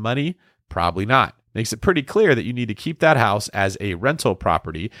 return on the money? Probably not. Makes it pretty clear that you need to keep that house as a rental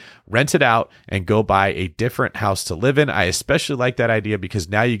property, rent it out, and go buy a different house to live in. I especially like that idea because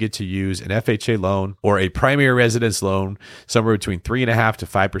now you get to use an FHA loan or a primary residence loan, somewhere between 3.5% to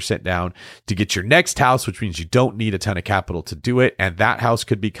 5% down to get your next house, which means you don't need a ton of capital to do it. And that house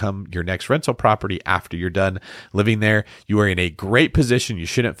could become your next rental property after you're done living there. You are in a great position. You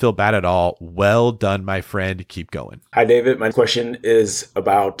shouldn't feel bad at all. Well done, my friend. Keep going. Hi, David. My question is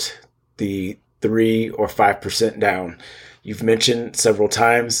about the 3 or 5% down. You've mentioned several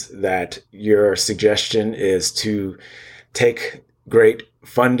times that your suggestion is to take great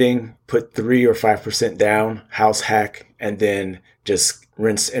funding, put 3 or 5% down, house hack, and then just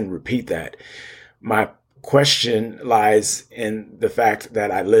rinse and repeat that. My question lies in the fact that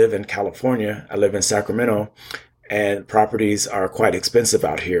I live in California. I live in Sacramento, and properties are quite expensive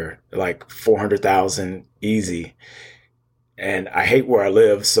out here, like $400,000 easy. And I hate where I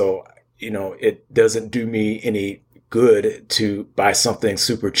live, so it doesn't do me any good to buy something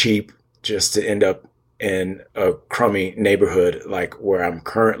super cheap just to end up in a crummy neighborhood like where I'm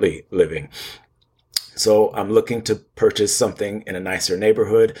currently living. So I'm looking to purchase something in a nicer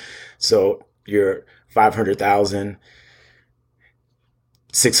neighborhood. So you're 500,000,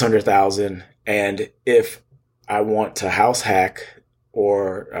 600,000. And if I want to house hack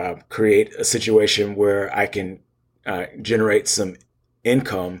or create a situation where I can generate some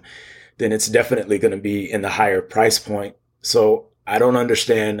income, then it's definitely going to be in the higher price point. So I don't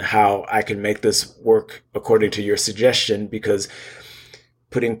understand how I can make this work according to your suggestion, because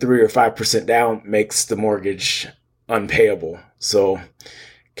putting 3 or 5% down makes the mortgage unpayable. So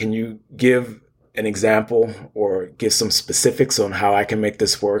can you give an example or give some specifics on how I can make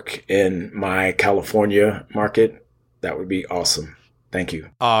this work in my California market? That would be awesome. Thank you.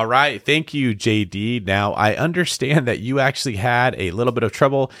 All right. Thank you, JD. Now, I understand that you actually had a little bit of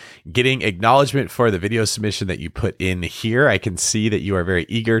trouble getting acknowledgement for the video submission that you put in here. I can see that you are very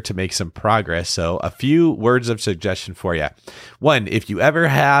eager to make some progress. So a few words of suggestion for you. One, if you ever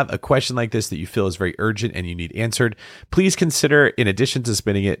have a question like this that you feel is very urgent and you need answered, please consider, in addition to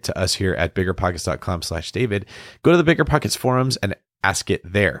submitting it to us here at biggerpockets.com/David, go to the BiggerPockets forums and ask it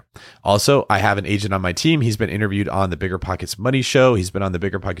there. Also, I have an agent on my team. He's been interviewed on the BiggerPockets Money Show. He's been on the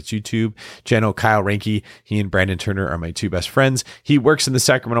BiggerPockets YouTube channel. Kyle Ranke, he and Brandon Turner are my two best friends. He works in the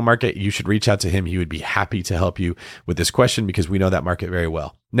Sacramento market. You should reach out to him. He would be happy to help you with this question because we know that market very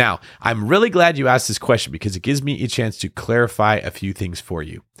well. Now, I'm really glad you asked this question because it gives me a chance to clarify a few things for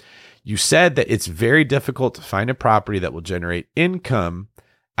you. You said that it's very difficult to find a property that will generate income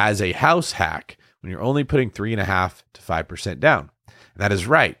as a house hack when you're only putting 3.5 to 5% down. That is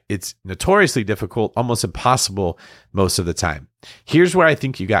right. It's notoriously difficult, almost impossible most of the time. Here's where I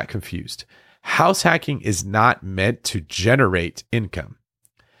think you got confused. House hacking is not meant to generate income.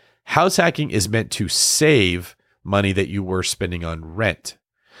 House hacking is meant to save money that you were spending on rent.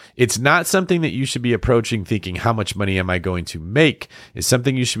 It's not something that you should be approaching thinking, how much money am I going to make? It's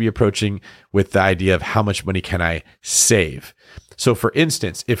something you should be approaching with the idea of how much money can I save? So for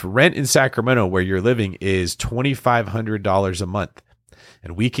instance, if rent in Sacramento where you're living is $2,500 a month,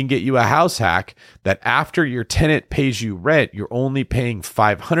 and we can get you a house hack that after your tenant pays you rent, you're only paying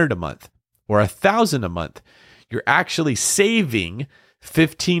 $500 a month or $1,000 a month. You're actually saving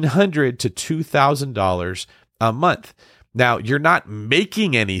 $1,500 to $2,000 a month. Now, you're not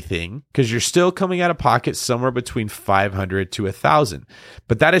making anything because you're still coming out of pocket somewhere between $500 to $1,000,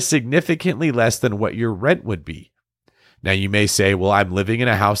 but that is significantly less than what your rent would be. Now, you may say, well, I'm living in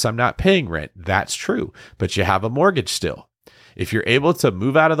a house, I'm not paying rent. That's true, but you have a mortgage still. If you're able to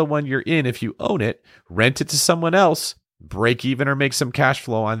move out of the one you're in, if you own it, rent it to someone else, break even or make some cash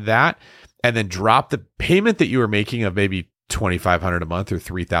flow on that, and then drop the payment that you were making of maybe $2,500 a month or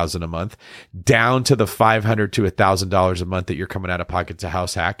 $3,000 a month down to the $500 to $1,000 a month that you're coming out of pocket to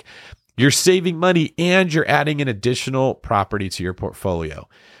house hack, you're saving money and you're adding an additional property to your portfolio.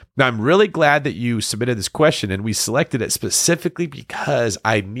 Now, I'm really glad that you submitted this question and we selected it specifically because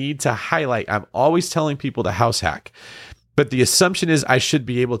I need to highlight, I'm always telling people to house hack. But the assumption is I should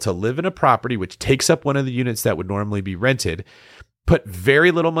be able to live in a property which takes up one of the units that would normally be rented, put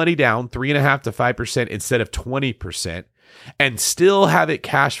very little money down, 3.5 to 5% instead of 20%, and still have it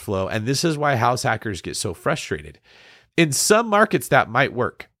cash flow. And this is why house hackers get so frustrated. In some markets, that might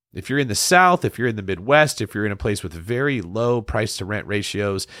work. If you're in the South, if you're in the Midwest, if you're in a place with very low price to rent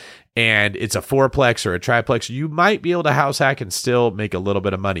ratios, and it's a fourplex or a triplex, you might be able to house hack and still make a little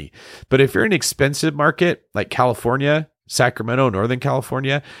bit of money. But if you're in an expensive market like California, Sacramento, Northern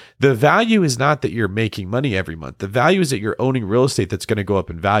California, the value is not that you're making money every month. The value is that you're owning real estate that's going to go up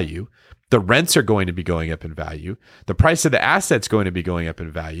in value. The rents are going to be going up in value. The price of the asset's going to be going up in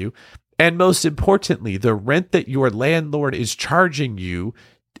value. And most importantly, the rent that your landlord is charging you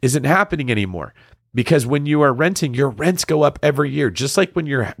isn't happening anymore. Because when you are renting, your rents go up every year. Just like when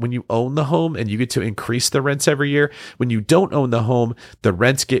you own the home and you get to increase the rents every year, when you don't own the home, the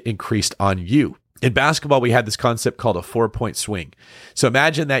rents get increased on you. In basketball, we had this concept called a 4-point swing. So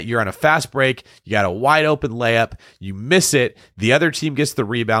imagine that you're on a fast break, you got a wide open layup, you miss it, the other team gets the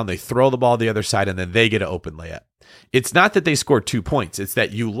rebound, they throw the ball the other side, and then they get an open layup. It's not that they scored 2 points. It's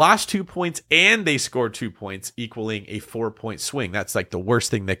that you lost 2 points and they scored 2 points, equaling a 4-point swing. That's like the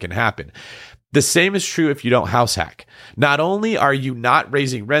worst thing that can happen. The same is true if you don't house hack. Not only are you not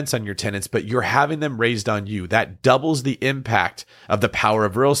raising rents on your tenants, but you're having them raised on you. That doubles the impact of the power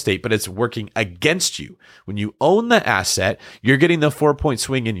of real estate, but it's working against you. When you own the asset, you're getting the 4-point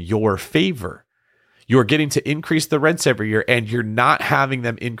swing in your favor. You're getting to increase the rents every year, and you're not having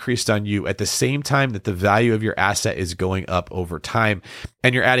them increased on you at the same time that the value of your asset is going up over time,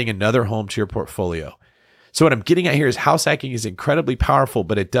 and you're adding another home to your portfolio. So what I'm getting at here is house hacking is incredibly powerful,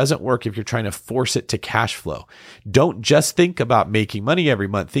 but it doesn't work if you're trying to force it to cash flow. Don't just think about making money every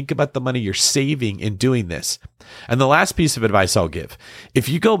month. Think about the money you're saving in doing this. And the last piece of advice I'll give, if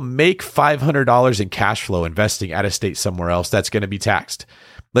you go make $500 in cash flow investing out of state somewhere else, that's going to be taxed.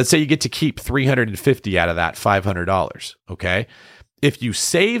 Let's say you get to keep $350 out of that $500. Okay. If you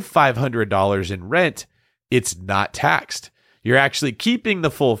save $500 in rent, it's not taxed. You're actually keeping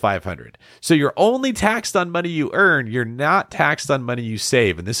the full $500. So you're only taxed on money you earn. You're not taxed on money you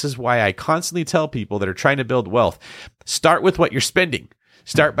save. And this is why I constantly tell people that are trying to build wealth, start with what you're spending.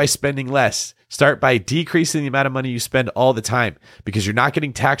 Start by spending less. Start by decreasing the amount of money you spend all the time, because you're not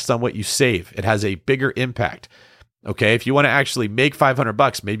getting taxed on what you save. It has a bigger impact. Okay. If you want to actually make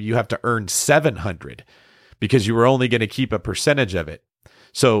 $500, maybe you have to earn $700 because you were only going to keep a percentage of it.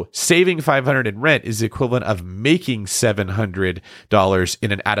 So saving $500 in rent is the equivalent of making $700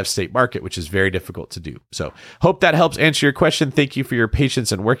 in an out-of-state market, which is very difficult to do. So hope that helps answer your question. Thank you for your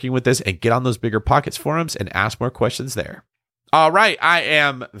patience in working with this, and get on those Bigger Pockets forums and ask more questions there. All right. I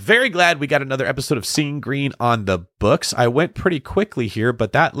am very glad we got another episode of Seeing Green on the books. I went pretty quickly here,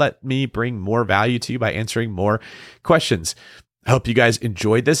 but that let me bring more value to you by answering more questions. I hope you guys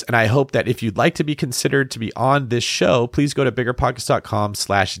enjoyed this, and I hope that if you'd like to be considered to be on this show, please go to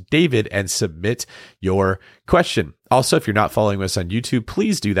biggerpockets.com/David and submit your question. Also, if you're not following us on YouTube,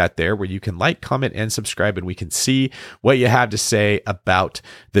 please do that there, where you can like, comment, and subscribe, and we can see what you have to say about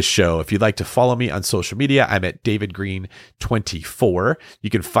the show. If you'd like to follow me on social media, I'm at DavidGreen24. You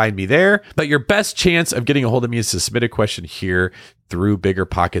can find me there, but your best chance of getting a hold of me is to submit a question here through Bigger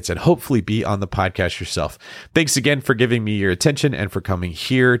Pockets and hopefully be on the podcast yourself. Thanks again for giving me your attention and for coming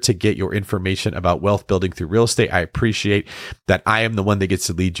here to get your information about wealth building through real estate. I appreciate that I am the one that gets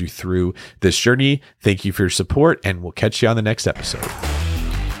to lead you through this journey. Thank you for your support, and we'll catch you on the next episode.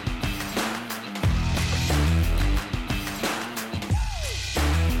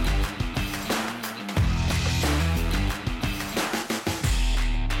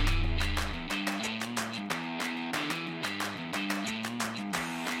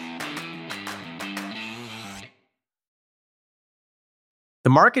 The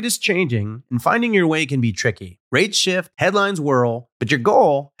market is changing, and finding your way can be tricky. Rates shift, headlines whirl, but your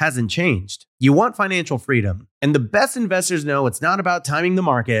goal hasn't changed. You want financial freedom. And the best investors know it's not about timing the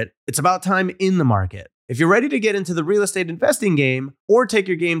market, it's about time in the market. If you're ready to get into the real estate investing game or take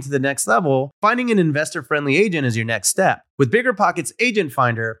your game to the next level, finding an investor-friendly agent is your next step. With Bigger Pockets Agent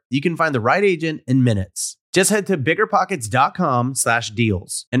Finder, you can find the right agent in minutes. Just head to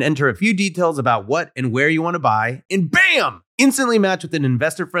biggerpockets.com/deals and enter a few details about what and where you want to buy, and bam! Instantly match with an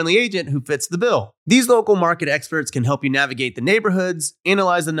investor-friendly agent who fits the bill. These local market experts can help you navigate the neighborhoods,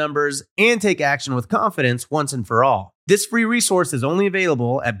 analyze the numbers, and take action with confidence once and for all. This free resource is only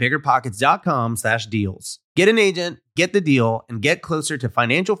available at biggerpockets.com/deals. Get an agent, get the deal, and get closer to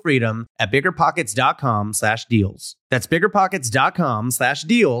financial freedom at biggerpockets.com/deals. That's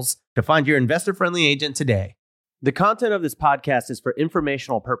biggerpockets.com/deals to find your investor-friendly agent today. The content of this podcast is for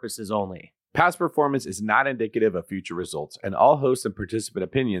informational purposes only. Past performance is not indicative of future results, and all host and participant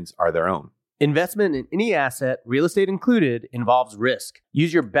opinions are their own. Investment in any asset, real estate included, involves risk.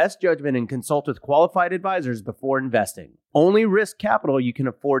 Use your best judgment and consult with qualified advisors before investing. Only risk capital you can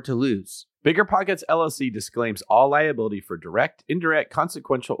afford to lose. Bigger Pockets LLC disclaims all liability for direct, indirect,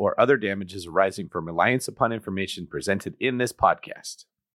 consequential, or other damages arising from reliance upon information presented in this podcast.